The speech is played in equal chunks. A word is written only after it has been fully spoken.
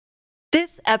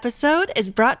This episode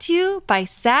is brought to you by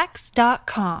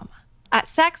Sax.com. At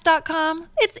Sax.com,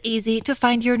 it's easy to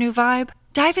find your new vibe.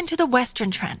 Dive into the Western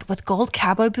trend with gold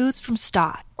cowboy boots from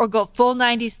Stott, or go full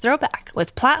 90s throwback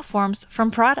with platforms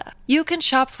from Prada. You can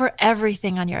shop for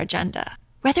everything on your agenda,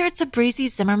 whether it's a breezy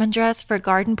Zimmermann dress for a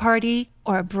garden party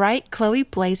or a bright Chloe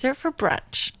blazer for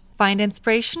brunch. Find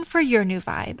inspiration for your new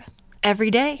vibe every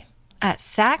day at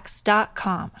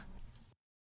Sax.com.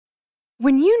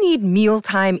 When you need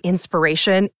mealtime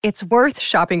inspiration, it's worth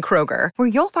shopping Kroger, where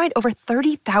you'll find over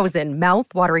 30,000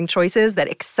 mouth-watering choices that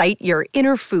excite your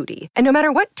inner foodie. And no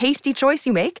matter what tasty choice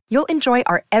you make, you'll enjoy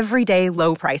our everyday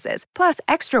low prices, plus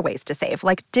extra ways to save,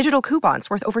 like digital coupons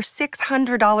worth over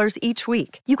 $600 each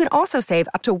week. You can also save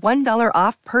up to $1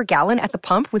 off per gallon at the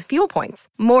pump with fuel points.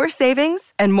 More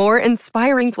savings and more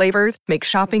inspiring flavors make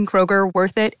shopping Kroger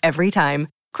worth it every time.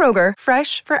 Kroger,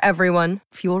 fresh for everyone.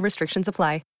 Fuel restrictions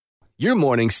apply. Your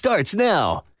morning starts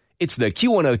now. It's the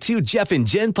Q102 Jeff and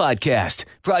Jen podcast,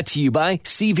 brought to you by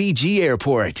CVG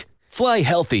Airport. Fly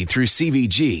healthy through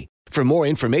CVG. For more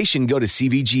information, go to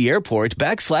CVG Airport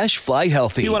 /fly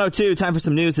healthy. Q102, time for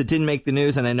some news that didn't make the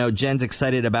news, and I know Jen's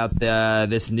excited about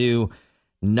this new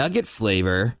nugget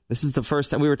flavor. This is the first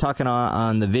time we were talking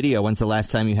on the video. When's the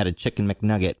last time you had a chicken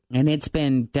McNugget? And it's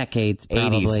been decades,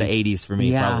 probably. 80s, the 80s for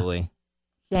me, probably.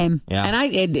 Same. Yeah.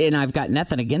 And I've got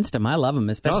nothing against them. I love them,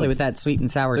 especially with that sweet and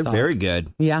sour sauce. They're very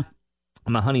good. Yeah.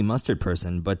 I'm a honey mustard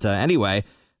person. But anyway,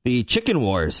 the chicken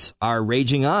wars are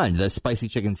raging on. The spicy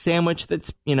chicken sandwich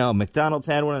that's, McDonald's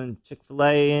had one, and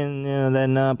Chick-fil-A, and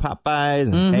then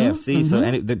Popeyes and KFC. So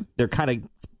they're kind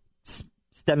of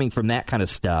stemming from that kind of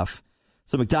stuff.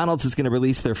 So McDonald's is going to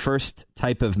release their first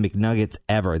type of McNuggets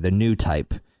ever, the new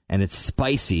type. And it's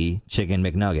spicy chicken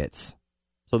McNuggets.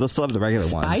 So they'll still have the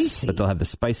regular ones, but they'll have the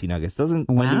spicy nuggets. Doesn't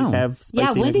Wendy's have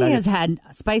spicy Wendy McNuggets? has had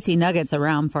spicy nuggets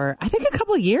around for, I think, a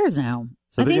couple of years now.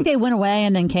 So I think they went away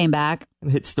and then came back.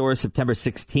 Hit stores September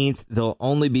 16th. They'll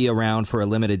only be around for a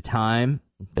limited time.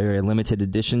 They're a limited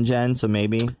edition, Jen, so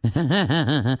maybe.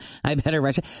 I better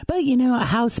rush it. But,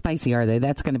 how spicy are they?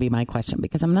 That's going to be my question,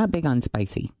 because I'm not big on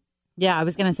spicy. Yeah, I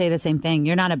was going to say the same thing.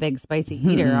 You're not a big spicy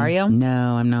eater, are you?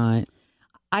 No, I'm not.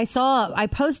 I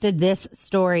posted this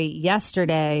story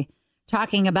yesterday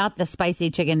talking about the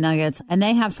spicy chicken nuggets, and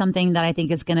they have something that I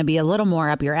think is going to be a little more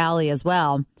up your alley as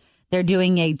well. They're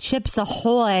doing a Chips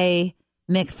Ahoy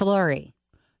McFlurry.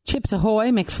 Chips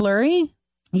Ahoy McFlurry?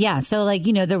 Yeah, so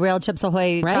the real Chips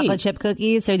Ahoy chocolate chip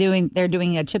cookies, they're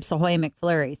doing a Chips Ahoy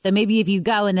McFlurry. So maybe if you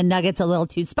go and the nugget's a little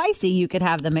too spicy, you could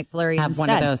have the McFlurry Have instead. one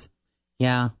of those.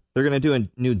 Yeah. They're going to do a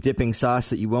new dipping sauce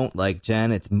that you won't like,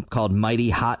 Jen. It's called Mighty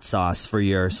Hot Sauce for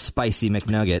your spicy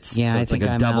McNuggets. Yeah, so I it's think like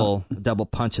a I'm double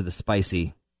punch of the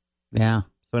spicy. Yeah.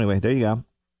 So anyway, there you go.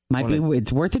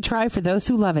 It's worth a try for those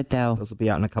who love it, though. Those will be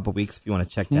out in a couple weeks if you want to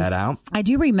check that out. I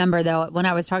do remember, though, when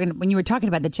you were talking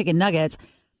about the chicken nuggets,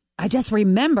 I just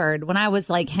remembered when I was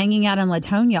hanging out in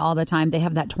Latonia all the time, they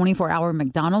have that 24-hour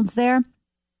McDonald's there.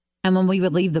 And when we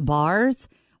would leave the bars,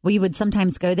 we would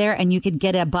sometimes go there and you could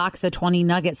get a box of 20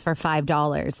 nuggets for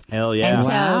 $5. Hell yeah. And so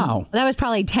wow. That was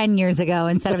probably 10 years ago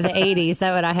instead of the 80s.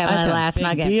 That would I have my last big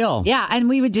nugget. Deal. Yeah, and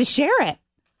we would just share it.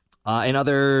 In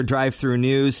other drive-through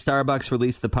news, Starbucks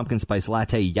released the pumpkin spice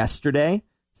latte yesterday.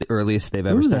 It's the earliest they've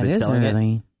ever started selling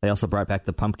it. They also brought back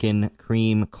the pumpkin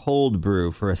cream cold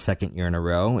brew for a second year in a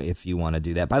row, if you want to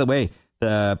do that. By the way,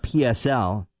 the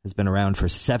PSL has been around for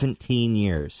 17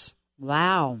 years.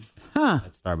 Wow. Huh.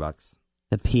 At Starbucks.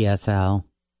 The PSL.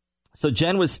 So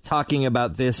Jen was talking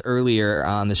about this earlier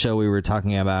on the show. We were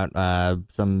talking about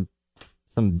some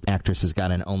actress has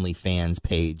got an OnlyFans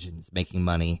page and is making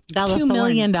money. $2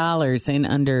 million in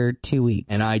under 2 weeks.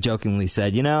 And I jokingly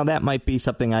said, that might be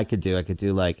something I could do. I could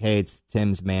do hey, it's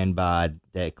Tim's man bod.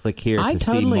 Click here to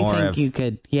see more of. I totally think you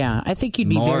could. Yeah, I think you'd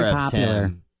be more very of popular.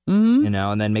 Tim, Mm-hmm.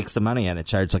 and then make some money on it.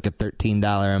 Charge a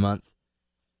 $13 a month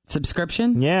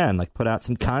subscription. Yeah, and put out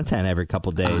some content every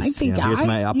couple days. I think here's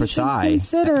my upper thigh,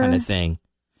 that kind of thing.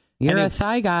 You're a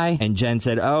thigh guy. And Jen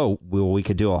said, "Oh, well, we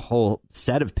could do a whole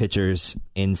set of pictures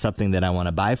in something that I want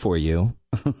to buy for you."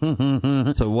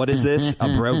 So what is this? A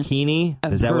brokini?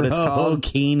 Is that what it's called?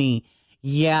 Brokini.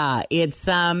 Yeah, it's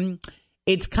kind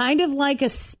of like a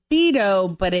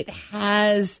Speedo, but it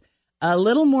has a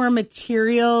little more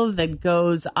material that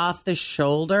goes off the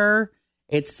shoulder.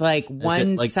 It's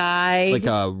one side. Like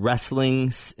a wrestling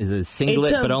is a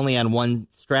singlet, but only on one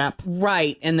strap?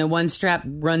 Right. And the one strap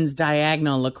runs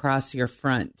diagonal across your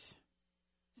front.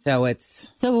 So it's...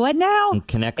 So what now? And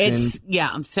connects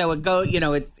in. So it goes,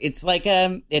 it's like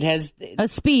it has... A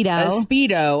Speedo. A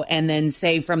Speedo. And then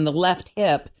say from the left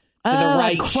hip to the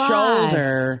right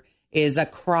shoulder is a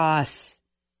cross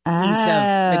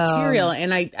of material.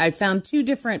 And I found two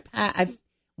different.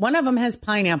 One of them has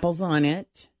pineapples on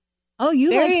it. Oh, you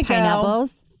There like you go.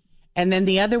 pineapples? And then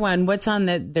the other one, what's on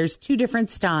there's two different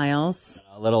styles.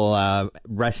 Little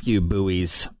rescue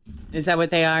buoys. Is that what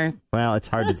they are? Well, it's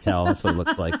hard to tell. That's what it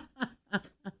looks like.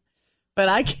 But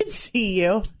I can see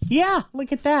you. Yeah,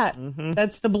 look at that. Mm-hmm.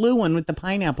 That's the blue one with the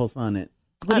pineapples on it.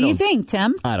 What do you think,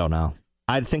 Tim? I don't know.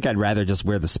 I think I'd rather just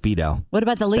wear the Speedo. What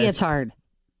about the leotard?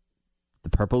 The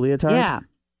purple leotard? Yeah.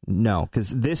 No,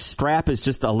 because this strap is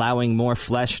just allowing more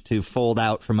flesh to fold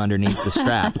out from underneath the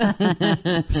strap.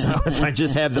 So if I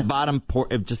just have the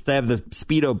just have the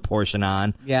Speedo portion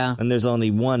on, Yeah. then there's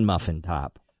only one muffin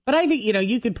top. But I think,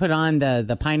 you could put on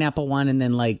the pineapple one and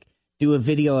then like do a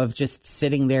video of just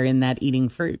sitting there in that eating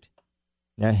fruit.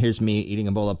 Yeah, here's me eating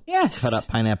a bowl of cut up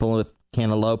pineapple with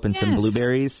cantaloupe and some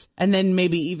blueberries. And then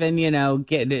maybe even,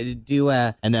 do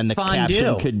a And then the fondue.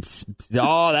 caption could,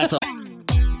 that's a...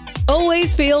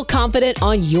 Always feel confident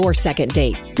on your second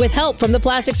date. With help from the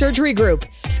Plastic Surgery Group.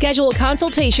 Schedule a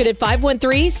consultation at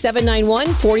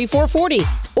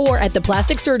 513-791-4440 or at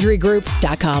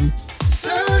theplasticsurgerygroup.com.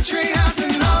 Surgery has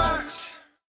an art.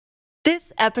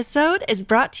 This episode is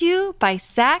brought to you by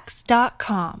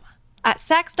Sax.com. At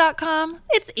Sax.com,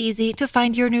 it's easy to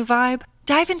find your new vibe.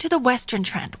 Dive into the Western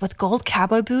trend with gold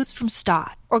cowboy boots from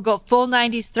Stott, or go full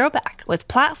 90s throwback with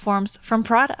platforms from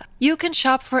Prada. You can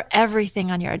shop for everything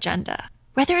on your agenda,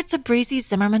 whether it's a breezy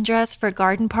Zimmermann dress for a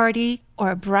garden party or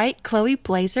a bright Chloe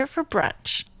blazer for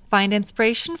brunch. Find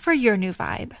inspiration for your new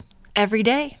vibe every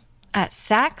day at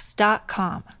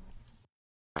Sax.com.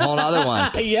 whole other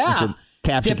one. Yeah. So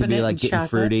caption could Dipping be it like in getting chocolate.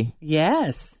 fruity.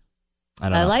 Yes. I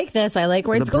don't know. I like this. I like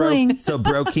where The it's going. So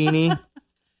brokini,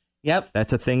 Yep.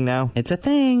 that's a thing now? It's a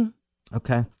thing.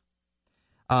 Okay.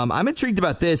 I'm intrigued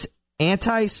about this.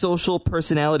 Antisocial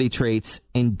personality traits,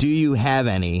 and do you have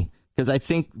any? Because I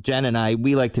think Jen and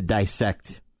we like to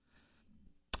dissect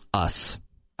us.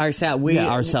 Ourselves.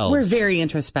 We're very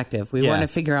introspective. We Yeah. want to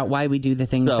figure out why we do the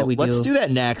things So that we do. let's do that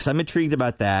next. I'm intrigued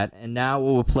about that. And now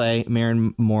we'll play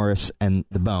Maren Morris and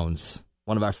the Bones,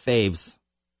 one of our faves.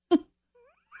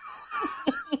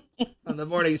 On the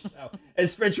morning show,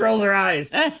 as Fritz rolls her eyes.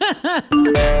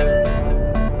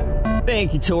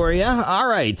 Thank you, Toria. All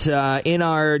right. In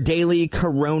our daily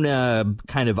Corona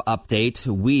kind of update,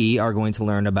 we are going to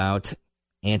learn about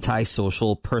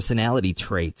antisocial personality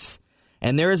traits.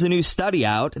 And there is a new study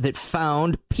out that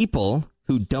found people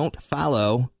who don't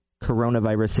follow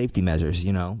coronavirus safety measures,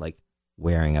 like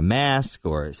wearing a mask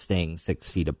or staying 6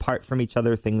 feet apart from each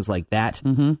other, things like that.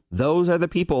 Mm-hmm. Those are the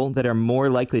people that are more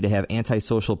likely to have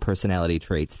antisocial personality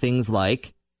traits. Things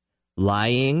like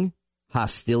lying,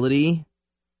 hostility,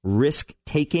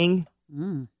 risk-taking,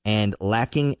 and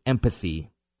lacking empathy.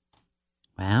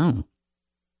 Wow. Do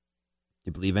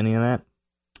you believe any of that?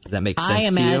 Does that make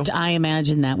sense to you? I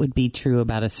imagine that would be true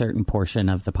about a certain portion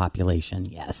of the population.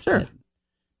 Yes. Sure.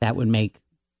 That would make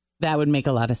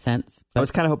a lot of sense. I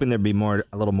was kind of hoping there'd be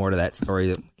a little more to that story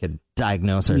that we could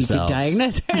diagnose We ourselves. could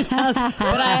diagnose ourselves.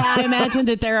 But I imagine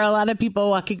that there are a lot of people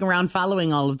walking around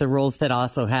following all of the rules that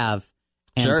also have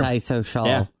Sure. antisocial.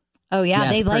 Yeah. Oh, yeah.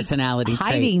 Yes, They like personality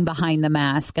hiding traits. behind the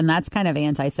mask, and that's kind of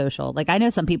antisocial. Like, I know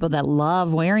some people that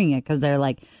love wearing it because they're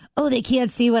like, oh, they can't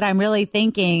see what I'm really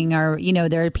thinking. Or,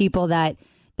 there are people that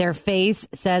their face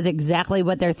says exactly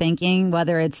what they're thinking,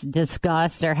 whether it's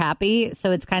disgust or happy.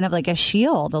 So it's kind of like a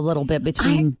shield a little bit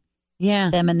between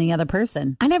them and the other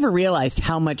person. I never realized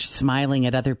how much smiling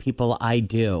at other people I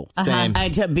do. Same.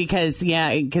 Because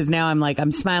now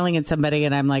I'm smiling at somebody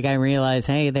and I'm like, I realize,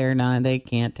 hey, they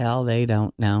can't tell. They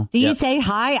don't know. Do you say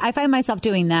hi? I find myself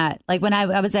doing that. Like when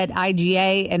I was at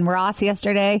IGA in Ross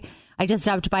yesterday, I just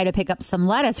stopped by to pick up some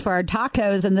lettuce for our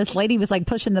tacos. And this lady was like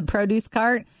pushing the produce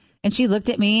cart and she looked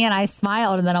at me and I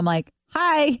smiled. And then I'm like,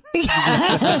 hi. Because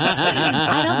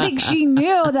I don't think she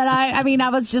knew that I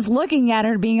was just looking at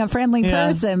her being a friendly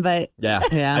person, but Yeah.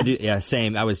 Yeah. I do. Yeah.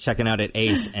 Same. I was checking out at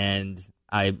Ace and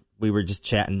we were just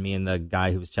chatting, me and the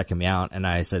guy who was checking me out. And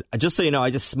I said, just so you know,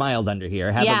 I just smiled under here.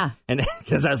 And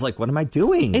because I was like, what am I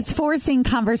doing? it's forcing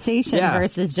conversation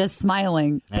versus just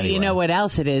smiling. But Anyway. you know what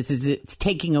else it is it's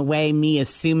taking away me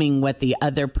assuming what the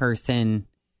other person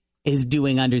is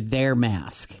doing under their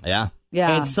mask. Yeah.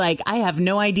 Yeah. It's like I have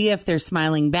no idea if they're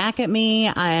smiling back at me,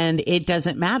 and it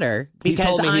doesn't matter He because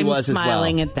told me he I'm was as well.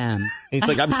 smiling at them. He's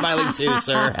like, I'm smiling too,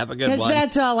 sir. Have a good Because one.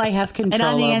 that's all I have control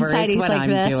on the over. inside, Is he's what like I'm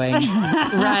this. doing.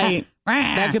 Right.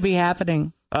 That could be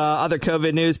happening. Other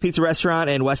COVID news, pizza restaurant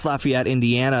in West Lafayette,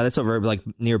 Indiana. That's over like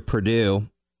near Purdue.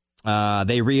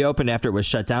 They reopened after it was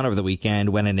shut down over the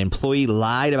weekend when an employee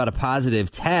lied about a positive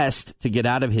test to get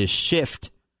out of his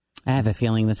shift. I have a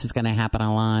feeling this is going to happen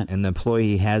a lot. And the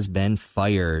employee has been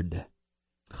fired.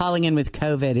 Calling in with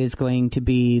COVID is going to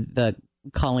be the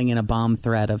calling in a bomb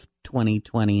threat of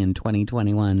 2020 and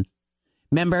 2021.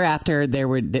 Remember after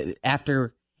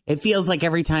it feels like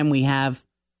every time we have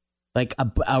like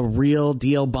a real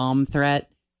deal bomb threat,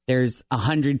 there's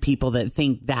 100 people that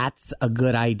think that's a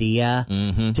good idea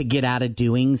to get out of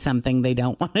doing something they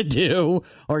don't want to do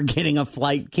or getting a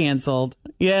flight canceled.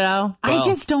 You know, I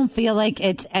just don't feel like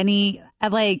it's any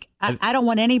like I don't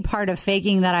want any part of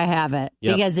faking that I have it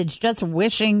because it's just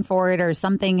wishing for it or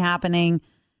something happening.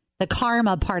 The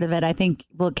karma part of it, I think,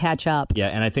 will catch up. Yeah,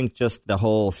 and I think just the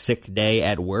whole sick day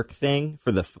at work thing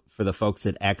for the folks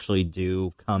that actually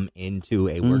do come into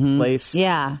a workplace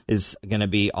is going to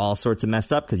be all sorts of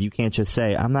messed up because you can't just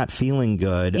say, I'm not feeling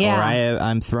good or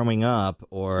I'm throwing up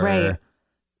or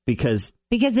because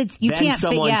it's you then can't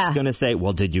someone's going to say,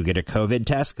 well, did you get a COVID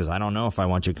test? Because I don't know if I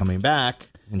want you coming back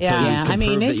until you can I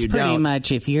mean, prove it's that you pretty don't.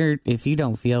 much if you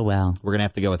don't feel well. We're going to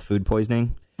have to go with food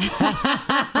poisoning. Well,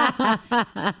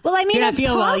 I mean, you're it's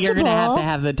feel well, you're going to possible.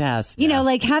 have the test. You know,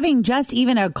 like having just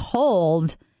even a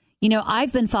cold. You know,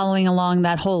 I've been following along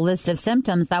that whole list of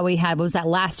symptoms that we had. Was that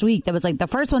last week? That was like the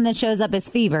first one that shows up is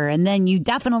fever, and then you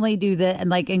definitely do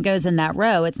and goes in that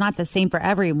row. It's not the same for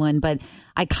everyone, but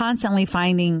I constantly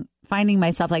finding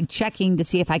myself like checking to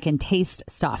see if I can taste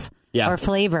stuff or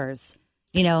flavors.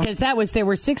 You know, because there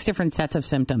were 6 different sets of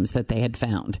symptoms that they had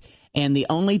found, and the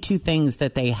only 2 things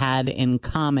that they had in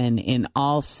common in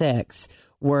all 6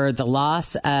 were the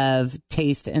loss of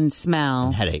taste and smell,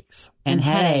 And headaches. and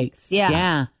headaches.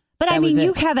 Yeah. But That I mean, was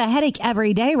you it. have a headache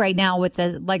every day right now with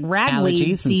the like ragweed Allergies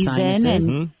and season, sinuses.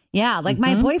 and like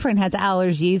my boyfriend has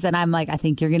allergies, and I'm like, I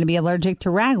think you're going to be allergic to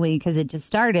ragweed because it just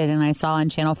started. And I saw on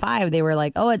Channel 5 they were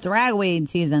like, oh, it's ragweed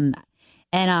season,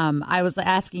 and I was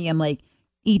asking him like,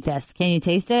 eat this. Can you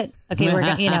taste it? Okay, we're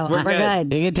good. You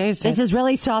can taste This it. is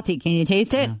really salty. Can you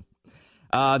taste it?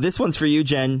 This one's for you,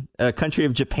 Jen. Country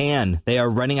of Japan. They are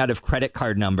running out of credit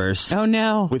card numbers. Oh,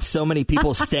 no. With so many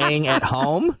people staying at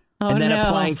home and then no.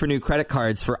 applying for new credit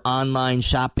cards for online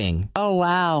shopping. Oh,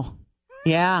 wow.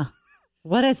 Yeah.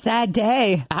 What a sad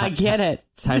day. I get it.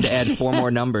 It's time to add 4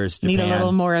 more numbers, Japan. Need a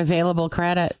little more available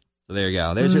credit. So there you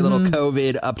go. There's your little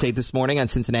COVID update this morning on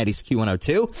Cincinnati's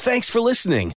Q102. Thanks for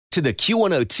listening to the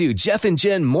Q102 Jeff and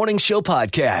Jen Morning Show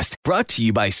podcast, brought to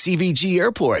you by CVG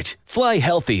Airport. Fly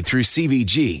healthy through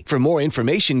CVG. For more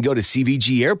information, go to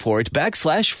CVG Airport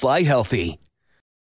 /fly healthy.